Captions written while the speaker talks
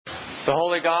The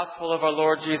Holy Gospel of our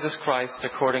Lord Jesus Christ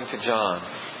according to John.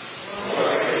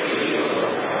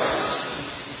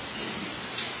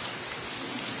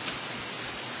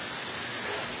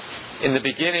 In the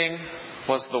beginning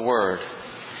was the Word,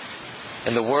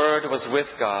 and the Word was with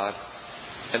God,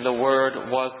 and the Word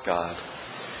was God.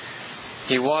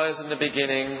 He was in the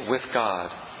beginning with God.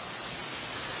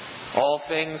 All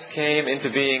things came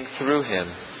into being through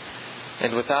Him,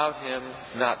 and without Him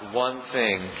not one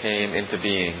thing came into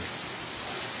being.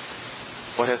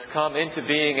 What has come into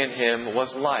being in Him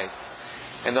was life,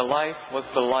 and the life was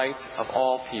the light of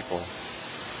all people.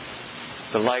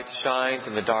 The light shined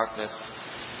in the darkness,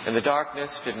 and the darkness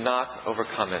did not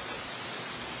overcome it.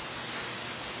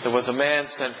 There was a man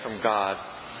sent from God,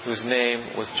 whose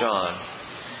name was John.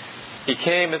 He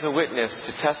came as a witness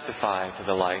to testify to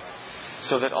the light,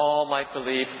 so that all might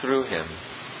believe through him.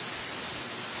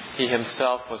 He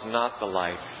himself was not the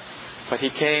light, but he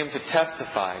came to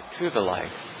testify to the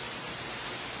light.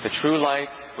 The true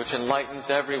light, which enlightens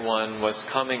everyone, was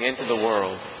coming into the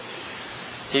world.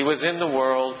 He was in the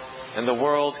world, and the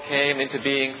world came into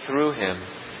being through him,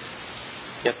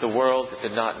 yet the world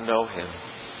did not know him.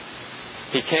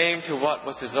 He came to what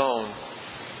was his own,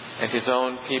 and his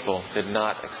own people did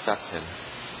not accept him.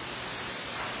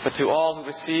 But to all who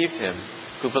received him,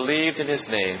 who believed in his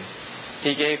name,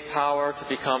 he gave power to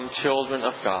become children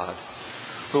of God,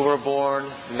 who were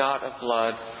born not of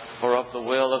blood, or of the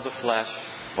will of the flesh,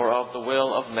 or of the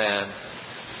will of man,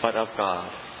 but of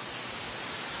God.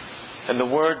 And the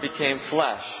Word became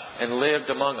flesh and lived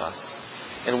among us,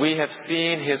 and we have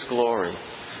seen His glory,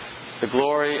 the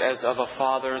glory as of a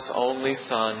Father's only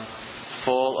Son,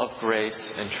 full of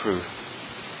grace and truth.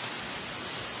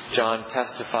 John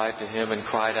testified to him and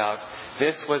cried out,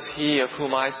 "This was he of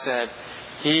whom I said,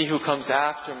 'He who comes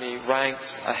after me ranks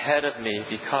ahead of me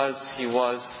because he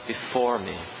was before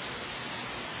me.'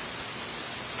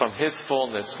 From His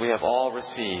fullness we have all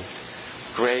received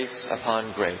grace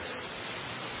upon grace.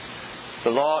 The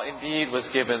law indeed was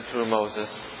given through Moses.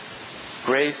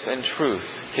 Grace and truth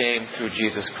came through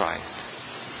Jesus Christ.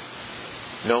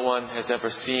 No one has ever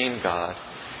seen God.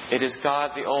 It is God,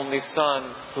 the only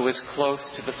Son, who is close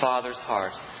to the Father's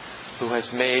heart, who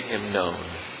has made Him known."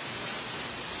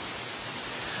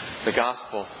 The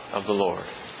Gospel of the Lord.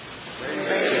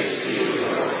 Praise to you,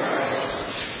 Lord Christ.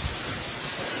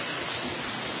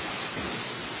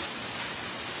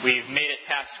 We've made it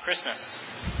past Christmas.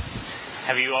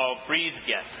 Have you all breathed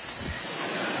yet?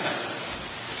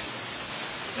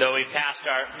 Though we passed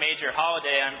our major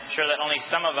holiday, I'm sure that only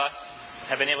some of us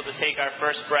have been able to take our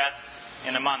first breath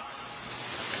in a month.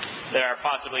 There are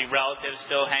possibly relatives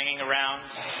still hanging around,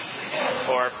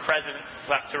 or presents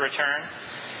left to return,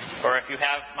 or if you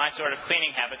have my sort of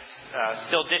cleaning habits,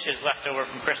 still dishes left over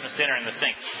from Christmas dinner in the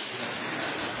sink.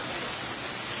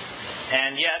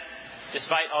 And yet,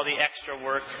 despite all the extra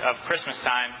work of Christmas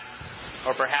time,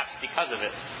 or perhaps because of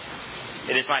it,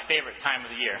 it is my favorite time of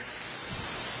the year.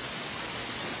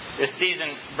 This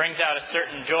season brings out a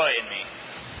certain joy in me.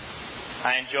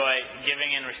 I enjoy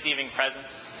giving and receiving presents,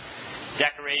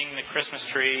 decorating the Christmas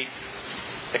tree,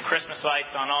 the Christmas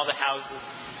lights on all the houses.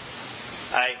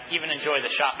 I even enjoy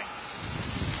the shopping.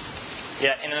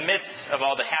 Yet in the midst of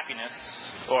all the happiness,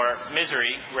 or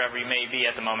misery, wherever you may be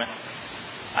at the moment,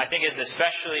 I think it's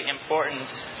especially important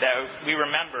that we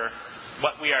remember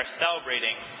what we are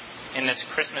celebrating in this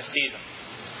Christmas season.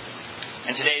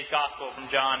 And today's Gospel from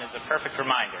John is a perfect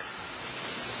reminder.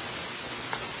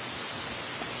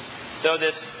 Though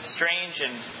this strange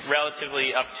and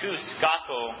relatively obtuse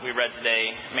Gospel we read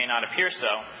today may not appear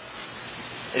so,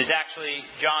 it is actually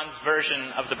John's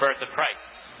version of the birth of Christ.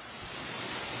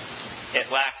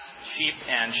 It lacks sheep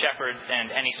and shepherds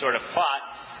and any sort of plot,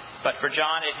 but for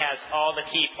John it has all the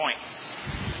key points.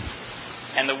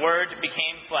 And the Word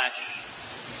became flesh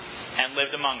and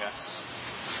lived among us.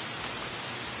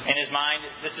 In his mind,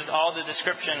 this is all the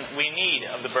description we need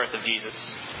of the birth of Jesus.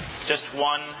 Just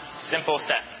one simple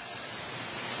sentence.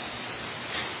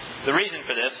 The reason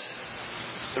for this,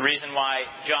 the reason why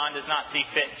John does not see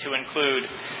fit to include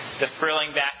the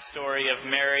thrilling backstory of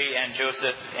Mary and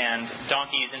Joseph and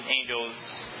donkeys and angels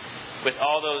with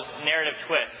all those narrative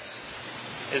twists,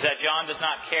 is that John does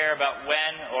not care about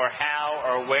when or how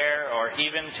or where or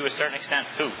even to a certain extent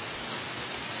who.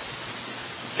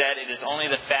 Instead, it is only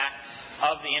the fact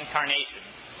of the incarnation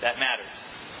that matters.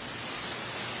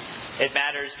 It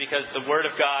matters because the Word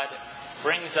of God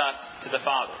brings us to the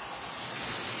Father.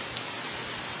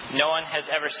 No one has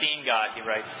ever seen God, he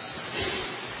writes.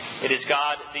 It is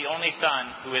God, the only Son,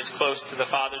 who is close to the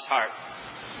Father's heart,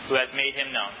 who has made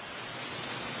Him known.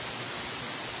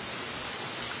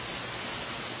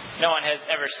 no one has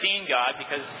ever seen God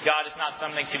because God is not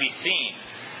something to be seen.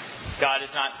 God is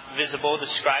not visible,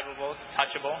 describable,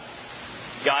 touchable.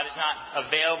 God is not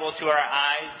available to our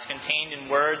eyes, contained in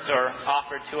words, or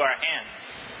offered to our hands.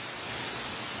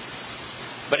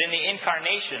 But in the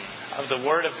incarnation of the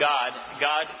Word of God,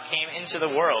 God came into the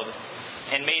world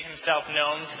and made Himself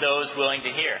known to those willing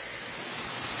to hear.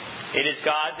 It is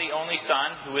God, the only Son,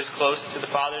 who is close to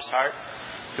the Father's heart,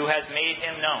 who has made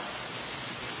Him known.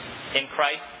 In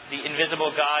Christ, the invisible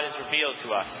God is revealed to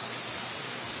us.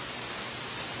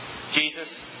 Jesus,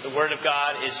 the Word of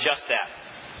God, is just that.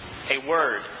 A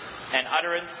word, an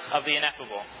utterance of the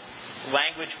ineffable,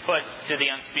 language put to the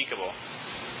unspeakable.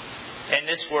 And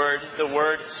this word, the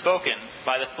word spoken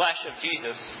by the flesh of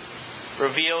Jesus,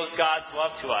 reveals God's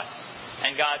love to us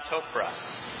and God's hope for us.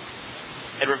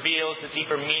 It reveals the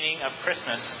deeper meaning of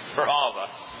Christmas for all of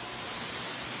us.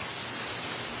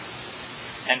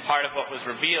 And part of what was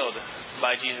revealed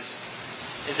by Jesus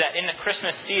is that in the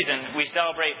Christmas season, we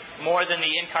celebrate more than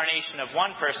the incarnation of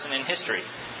one person in history.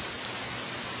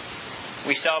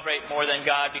 We celebrate more than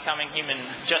God becoming human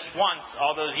just once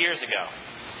all those years ago.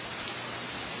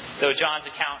 Though John's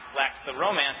account lacks the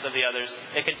romance of the others,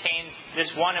 it contains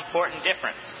this one important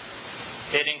difference.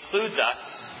 It includes us,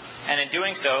 and in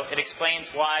doing so, it explains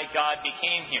why God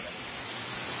became human.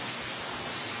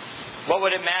 What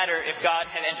would it matter if God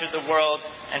had entered the world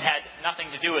and had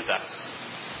nothing to do with us?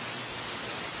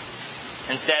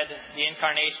 Instead, the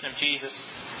incarnation of Jesus,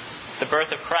 the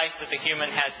birth of Christ as a human,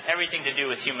 has everything to do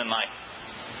with human life.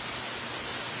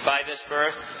 By this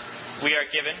birth, we are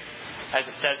given, as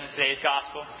it says in today's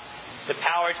Gospel, the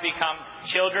power to become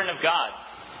children of God,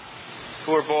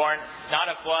 who were born not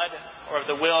of blood, or of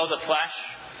the will of the flesh,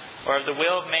 or of the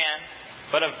will of man,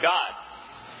 but of God.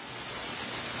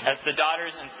 As the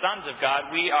daughters and sons of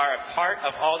God, we are a part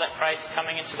of all that Christ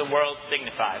coming into the world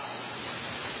signifies.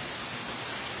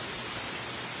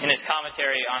 In his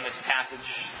commentary on this passage,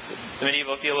 the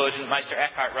medieval theologian Meister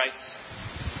Eckhart writes,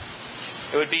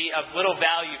 "It would be of little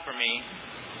value for me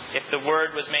if the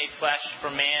Word was made flesh for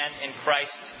man in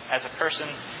Christ as a person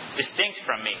distinct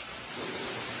from me,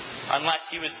 unless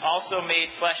He was also made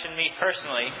flesh in me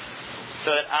personally,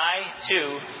 so that I,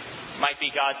 too, might be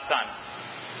God's Son."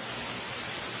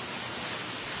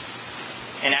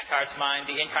 In Eckhart's mind,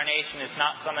 the incarnation is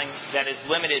not something that is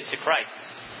limited to Christ.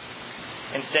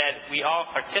 Instead, we all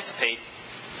participate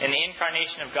in the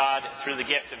incarnation of God through the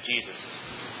gift of Jesus.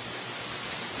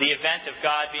 The event of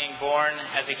God being born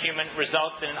as a human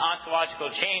results in an ontological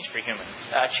change for humans,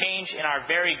 a change in our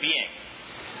very being,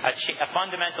 a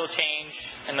fundamental change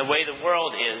in the way the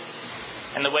world is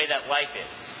and the way that life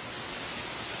is.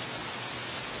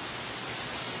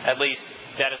 At least,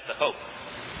 that is the hope.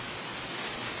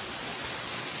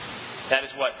 That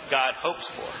is what God hopes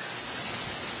for.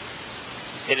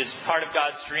 It is part of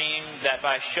God's dream that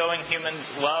by showing humans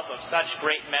love of such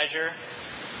great measure,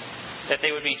 that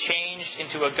they would be changed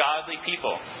into a godly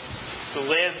people who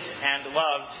lived and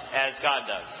loved as God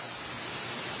does.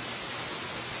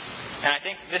 And I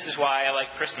think this is why I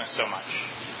like Christmas so much.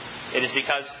 It is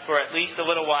because for at least a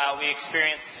little while we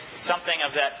experience something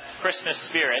of that Christmas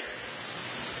spirit,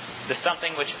 the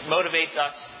something which motivates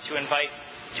us to invite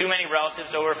too many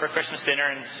relatives over for Christmas dinner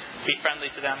and be friendly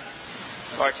to them,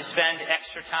 or to spend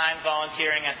extra time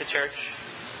volunteering at the church,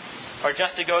 or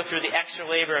just to go through the extra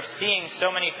labor of seeing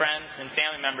so many friends and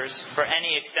family members for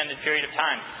any extended period of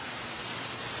time.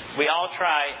 We all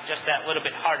try just that little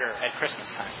bit harder at Christmas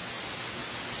time.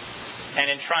 And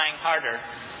in trying harder,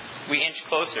 we inch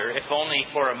closer, if only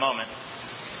for a moment,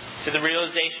 to the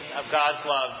realization of God's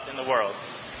love in the world.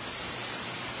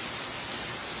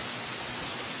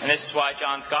 And this is why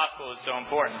John's Gospel is so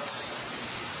important.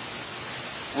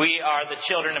 We are the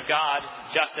children of God,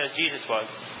 just as Jesus was.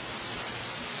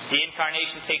 The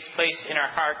incarnation takes place in our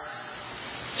hearts,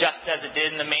 just as it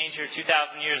did in the manger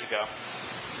 2,000 years ago.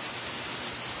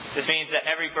 This means that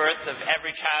every birth of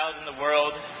every child in the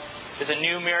world is a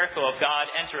new miracle of God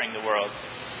entering the world.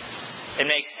 It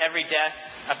makes every death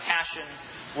a passion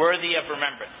worthy of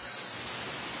remembrance.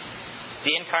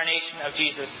 The incarnation of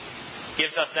Jesus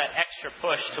gives us that extra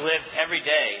push to live every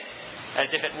day as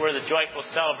if it were the joyful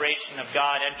celebration of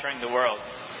God entering the world.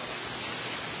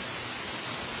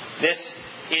 This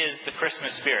is the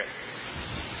Christmas spirit.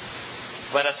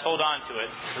 Let us hold on to it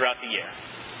throughout the year.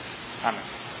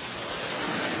 Amen.